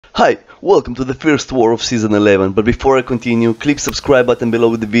Hi, welcome to the first war of season 11, but before I continue, click subscribe button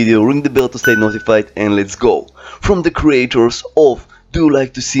below the video, ring the bell to stay notified, and let's go! From the creators of Do You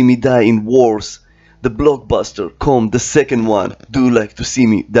Like to See Me Die in Wars, the blockbuster, come the second one, Do You Like to See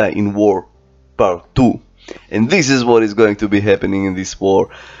Me Die in War Part 2. And this is what is going to be happening in this war.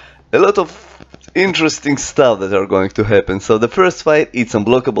 A lot of interesting stuff that are going to happen. So the first fight, it's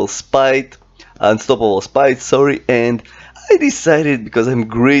unstoppable spite, and I decided, because I'm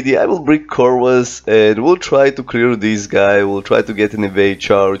greedy, I will bring Corvus and we'll try to clear this guy, we'll try to get an evade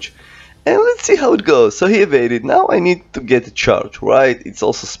charge, and let's see how it goes. So he evaded, now I need to get a charge, right? It's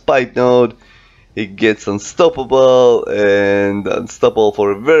also spite node, he gets unstoppable, and unstoppable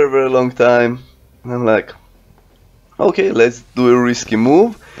for a very long time, and I'm like, okay, let's do a risky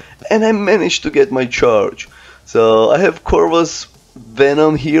move, and I managed to get my charge. So I have Corvus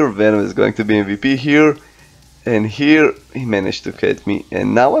VENOM here, VENOM is going to be MVP here. And here he managed to catch me,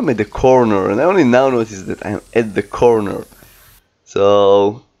 and now I'm at the corner, and I only now notice that I'm at the corner.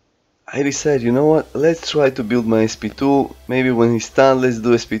 So I decided, you know what, let's try to build my SP2, maybe when he's stunned, let's do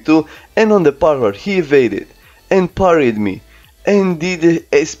SP2, and on the parry he evaded, and parried me, and did the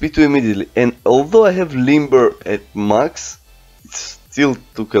SP2 immediately, and although I have limber at max, it still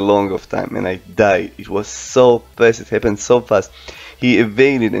took a long of time, and I died. It was so fast, it happened so fast. He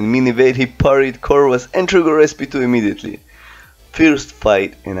evaded, and min-evade, he parried Corvus and triggered SP2 immediately. First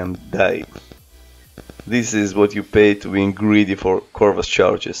fight, and I'm dying. This is what you pay to being greedy for Corvus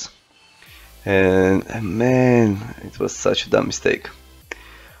charges. And man, it was such a dumb mistake.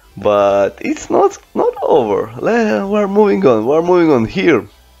 But it's not over. We're moving on here.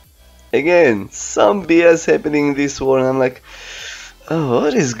 Again, some BS happening in this war, and I'm like, oh,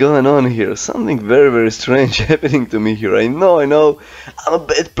 what is going on here? Something very strange happening to me here. I know, I'm a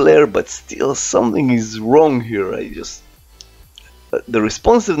bad player, but still something is wrong here. The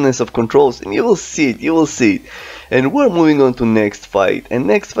responsiveness of controls, and you will see it. And we're moving on to next fight. And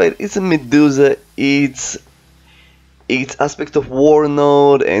next fight is a Medusa. It's aspect of war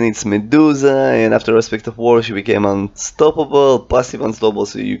node, and it's Medusa. And after aspect of war, she became unstoppable, passive unstoppable,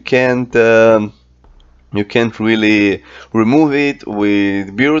 so you can't really remove it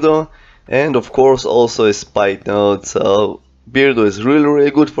with Beardo, and of course also a spite node. So Beardo is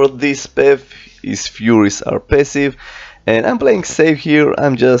really good for this path. His furies are passive, and I'm playing safe here.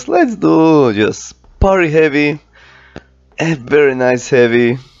 Let's do parry heavy, a very nice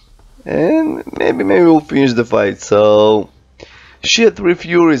heavy, and maybe we'll finish the fight. So she had 3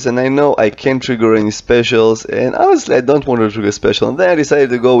 furies, and I know I can't trigger any specials, and honestly I don't want to trigger special, and then I decided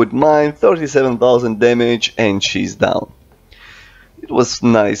to go with mine, 37,000 damage, and she's down. It was a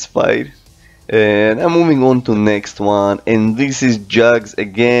nice fight, and I'm moving on to next one, and this is Jugs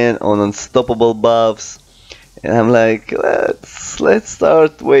again on unstoppable buffs, and I'm like, let's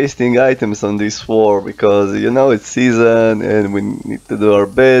start wasting items on this war, because you know it's season and we need to do our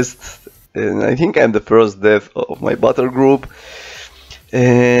best, and I think I'm the first death of my battle group.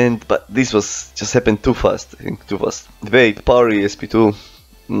 But this was just happened too fast. I think too fast. Wait, parry SP2,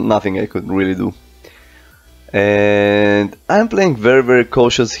 nothing I could really do. And I'm playing very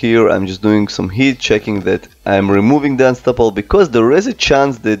cautious here. I'm just doing some hit, checking that I'm removing the unstoppable, because there is a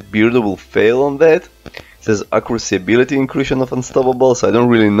chance that Beardo will fail on that. It says accuracy ability increase of unstoppable, so I don't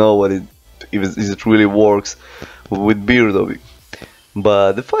really know if it really works with Beardo.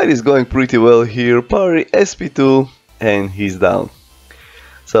 But the fight is going pretty well here. Parry SP2, and he's down.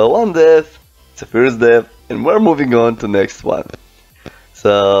 So one death, it's a first death, and we're moving on to next one.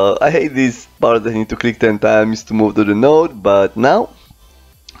 So I hate this part that I need to click 10 times to move to the node, but now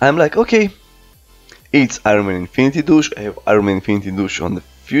I'm like, okay, it's Iron Man Infinity Douche. I have Iron Man Infinity Douche on the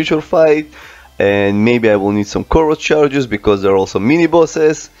future fight, and maybe I will need some Corvus charges because there are also mini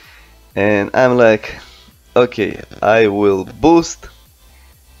bosses. And I'm like, okay, I will boost.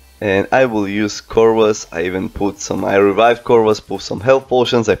 And I will use Corvus. I revived Corvus, put some health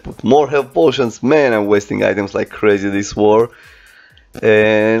potions, I put more health potions. Man, I'm wasting items like crazy this war.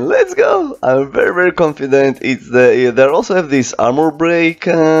 And let's go! I'm very confident. They also have this armor break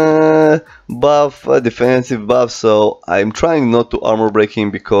buff, defensive buff, so I'm trying not to armor break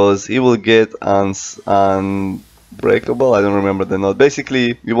him because he will get unbreakable. I don't remember the node.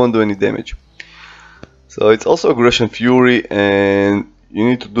 Basically, you won't do any damage. So it's also aggression fury, and you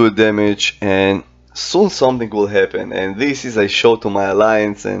need to do damage, and soon something will happen. And this is I show to my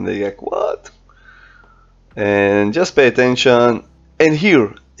alliance, and they're like, what? And just pay attention. And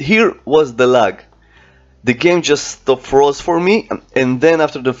here was the lag. The game just froze for me, and then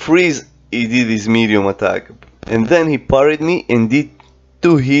after the freeze, he did his medium attack. And then he parried me and did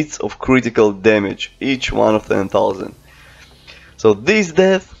 2 hits of critical damage, each one of 10,000. So this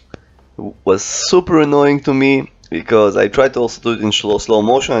death was super annoying to me because I tried to also do it in slow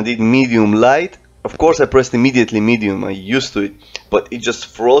motion. I did medium light. Of course I pressed immediately medium, I used to it, but it just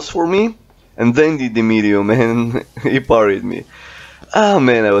froze for me and then did the medium and he parried me. Ah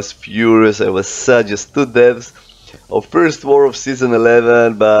man, I was furious. I was sad, just 2 deaths of first war of season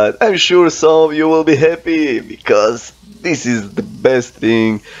 11, but I'm sure some of you will be happy because this is the best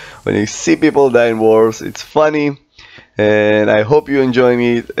thing when you see people die in wars. It's funny and I hope you enjoy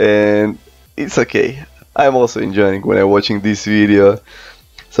it, and it's okay. I'm also enjoying when I'm watching this video.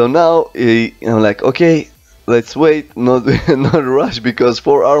 So now I'm like, okay, let's wait, not not rush, because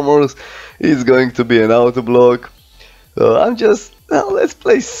 4 armors is going to be an auto block. So I'm just, let's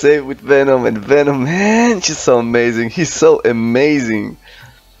play safe with Venom, and Venom, man, she's so amazing. He's so amazing.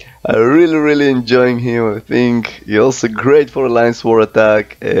 I really enjoying him. I think he's also great for Alliance War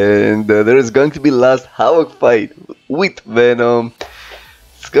attack, and there is going to be last Havoc fight with Venom.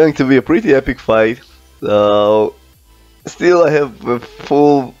 It's going to be a pretty epic fight. So still I have a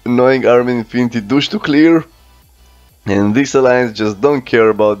full annoying army Infinity Douche to clear, and this alliance just don't care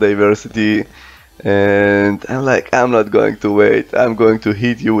about diversity. And I'm like, I'm not going to wait, I'm going to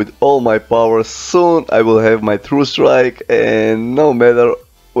hit you with all my power. Soon I will have my true strike, and no matter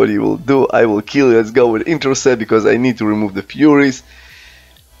what you will do, I will kill you. Let's go with intercept because I need to remove the Furies.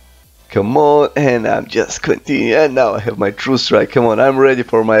 Come on, and I'm just continuing, and now I have my true strike. Come on, I'm ready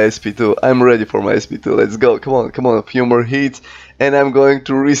for my SP2. I'm ready for my SP2. Let's go. Come on, a few more hits, and I'm going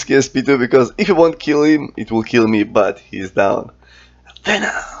to risk SP2 because if you won't kill him, it will kill me, but he's down.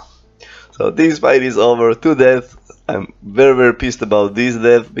 Venom! So this fight is over, 2 deaths. I'm very pissed about this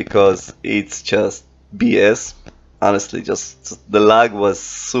death because it's just BS. Honestly, just the lag was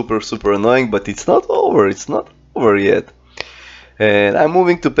super annoying, but it's not over. It's not over yet. And I'm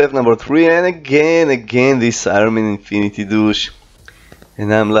moving to path number 3, and again this Armin Infinity douche.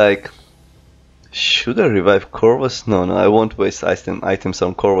 And I'm like, should I revive Corvus? No, I won't waste items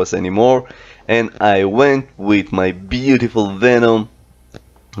on Corvus anymore. And I went with my beautiful Venom.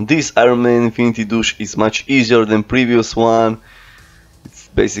 This Iron Man Infinity douche is much easier than previous one. It's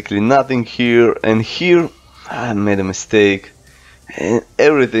basically nothing here, and here I made a mistake. And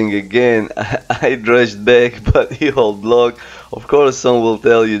everything again, I dredged back, but he hold block. Of course some will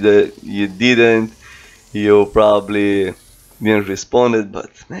tell you that you didn't, you probably didn't respond, but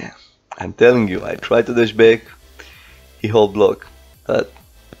man, I'm telling you, I tried to dash back, he hold block. But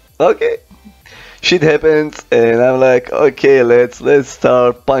okay, shit happens, and I'm like, okay, let's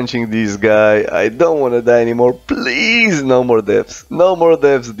start punching this guy. I don't wanna die anymore, please, no more deaths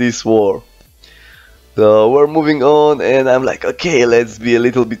this war. So we're moving on, and I'm like, okay, let's be a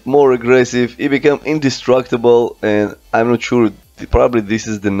little bit more aggressive. He became indestructible, and I'm not sure, probably this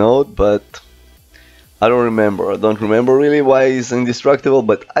is the node, but I don't remember really why he's indestructible,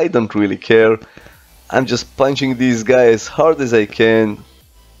 but I don't really care. I'm just punching this guy as hard as I can.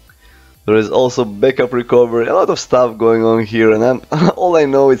 There is also backup recovery, a lot of stuff going on here, and all I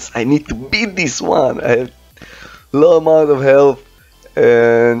know is I need to beat this one. I have low amount of health,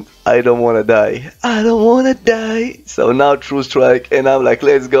 and I don't wanna die. So now true strike, and I'm like,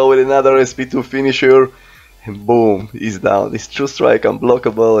 let's go with another SP2 finisher, and boom, he's down. This true strike,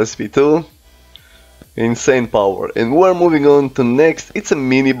 unblockable SP2, insane power. And we're moving on to next. It's a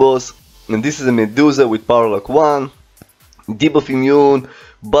mini boss, and this is a Medusa with power lock 1, debuff immune,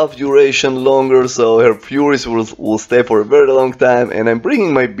 buff duration longer, so her furies will stay for a very long time. And I'm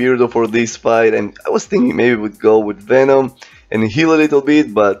bringing my Beardo for this fight, and I was thinking maybe we'd go with Venom and heal a little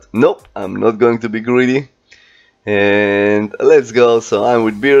bit, but nope, I'm not going to be greedy. And let's go. So I'm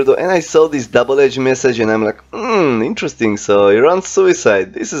with Beardo, and I saw this double-edged message, and I'm like, interesting. So he runs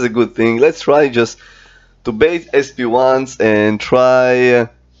suicide. This is a good thing. Let's try just to bait SP1s and try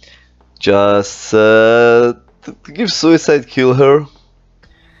just to give suicide, kill her.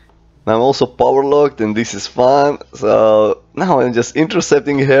 I'm also power locked, and this is fun. So now I'm just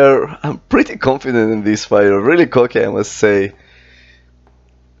intercepting her. I'm pretty confident in this fight, really cocky, I must say.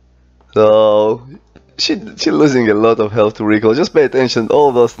 So she's losing a lot of health to recall. Just pay attention to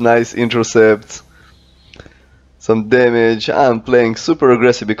all those nice intercepts, some damage. I'm playing super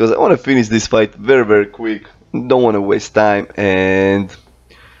aggressive because I want to finish this fight very quick. Don't want to waste time, and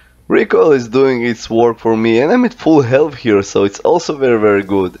recoil is doing its work for me, and I'm at full health here, so it's also very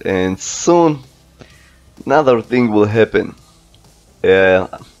good. And soon another thing will happen. I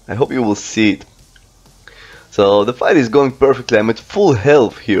hope you will see it. So the fight is going perfectly. I'm at full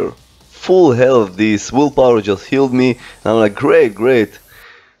health here. Full health. This willpower just healed me, and I'm like, great.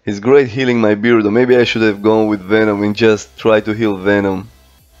 It's great healing my Beardo. Maybe I should have gone with Venom and just try to heal Venom.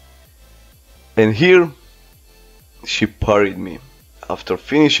 And here she parried me. after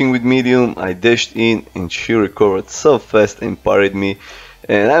finishing with medium, I dashed in and she recovered so fast and parried me.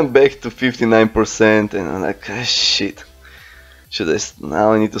 And I'm back to 59% and I'm like, ah, shit.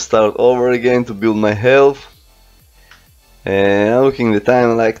 Now I need to start over again to build my health. And I'm looking at the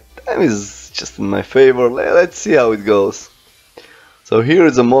time, like, time is just in my favor. Let's see how it goes. So here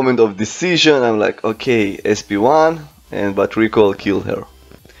is a moment of decision. I'm like, okay, SP1, but Recall killed her.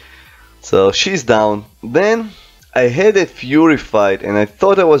 So she's down. Then I had a Fury fight and I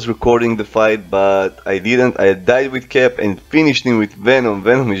thought I was recording the fight, but I didn't. I died with Cap and finished him with Venom.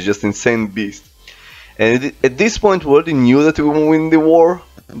 Venom is just insane beast. And at this point we already knew that we will win the war.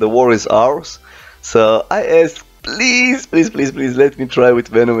 The war is ours. So I asked, please, please, please, please let me try with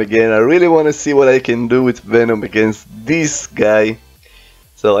Venom again. I really want to see what I can do with Venom against this guy.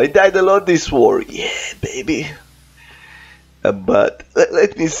 So I died a lot this war. Yeah, baby. But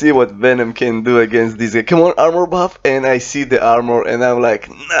let me see what Venom can do against this guy. Come on, armor buff. And I see the armor and I'm like,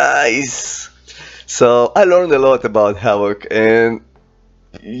 nice. So I learned a lot about Havoc, and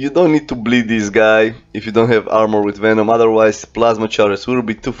you don't need to bleed this guy if you don't have armor with Venom. Otherwise plasma charges will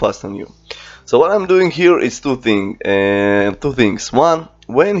be too fast on you. So what I'm doing here is two things. One,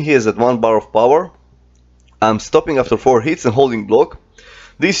 when he is at 1 bar of power, I'm stopping after 4 hits and holding block.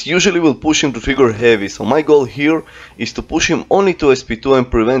 This usually will push him to trigger heavy, so my goal here is to push him only to SP2 and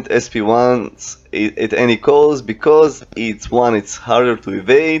prevent SP1s at any cost, because it's harder to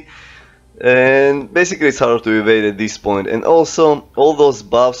evade, and basically it's harder to evade at this point. And also, all those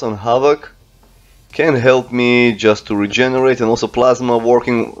buffs on Havoc can help me just to regenerate, and also plasma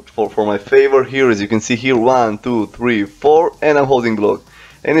working for my favor here. As you can see here, 1, 2, 3, 4, and I'm holding block.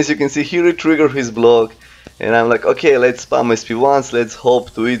 And as you can see here, it triggered his block. And I'm like, okay, let's spam SP1s, let's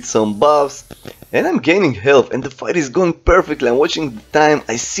hope to hit some buffs. And I'm gaining health, and the fight is going perfectly. I'm watching the time,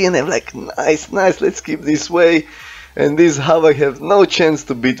 I see, and I'm like, nice, nice, let's keep this way. And this Havoc have no chance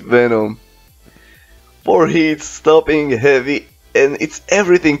to beat Venom. 4 hits, stopping, heavy, and it's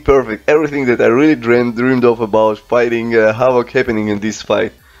everything perfect. Everything that I really dreamed of about fighting Havoc happening in this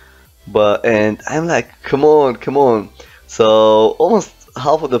fight. And I'm like, come on, come on. So almost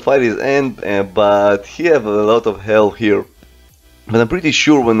half of the fight is end, but he have a lot of health here. But I'm pretty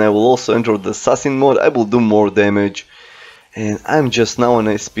sure when I will also enter the assassin mode, I will do more damage. And I'm just now on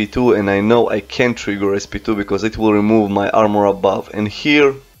SP2, and I know I can't trigger SP2 because it will remove my armor above. And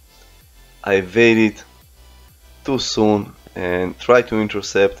here I evaded too soon and tried to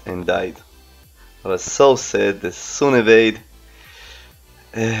intercept and died. I was so sad. The soon evade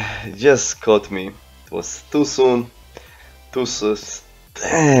just caught me. It was too soon, too soon.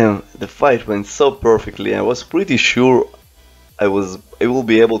 Damn, the fight went so perfectly. I was pretty sure I will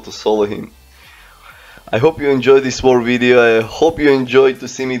be able to solo him. I hope you enjoyed this war video. I hope you enjoyed to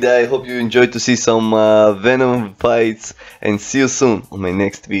see me die. I hope you enjoyed to see some Venom fights, and see you soon on my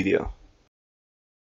next video.